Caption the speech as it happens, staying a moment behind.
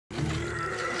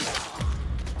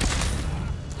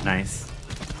Nice.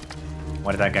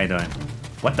 What is that guy doing?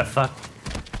 What the fuck?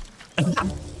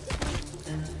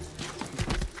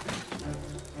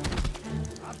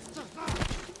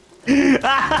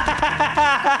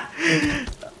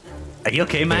 Are you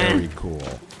okay, man? Very cool.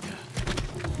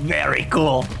 Very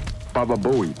cool. Baba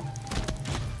Booey.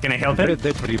 Can I help him? Red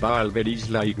Dead Revolver is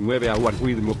like 9 hours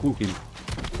with Mokuhin.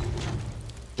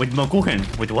 With Mokuchen?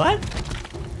 With what?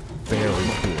 Very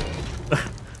cool.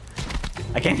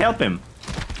 I can't help him.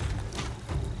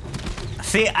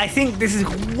 See, I think this is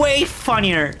way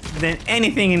funnier than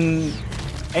anything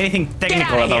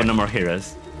technical about No More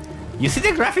Heroes. You see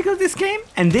the graphic of this game,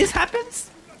 and this happens?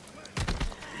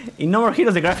 In No More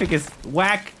Heroes, the graphic is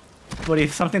whack, but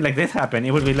if something like this happened,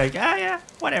 it would be like, ah, yeah,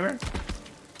 whatever.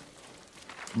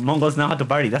 Mongols know how to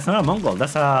party. That's not a Mongol,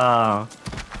 that's a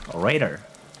raider.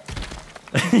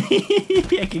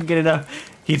 I can get it up.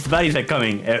 His buddies are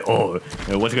coming.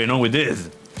 What's going on with this?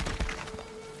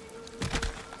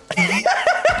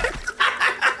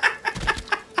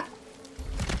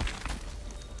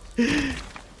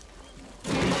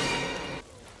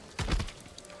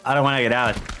 I don't want to get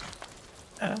out.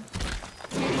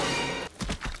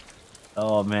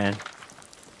 Oh man.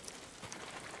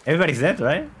 Everybody's dead,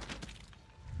 right?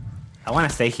 I want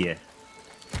to stay here.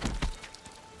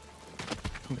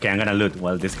 Okay, I'm gonna loot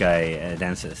while this guy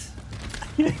dances.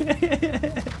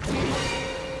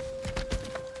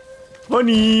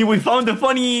 Funny! We found the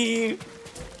funny!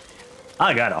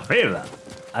 I got a fever,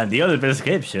 and the other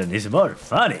prescription is more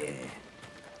funny.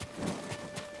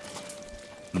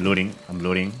 I'm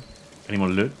looting. Any more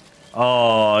loot?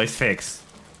 Oh, it's fixed.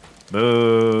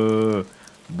 Boo!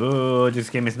 Boo! This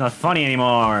game is not funny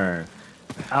anymore.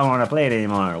 I don't want to play it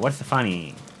anymore. What's the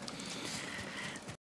funny?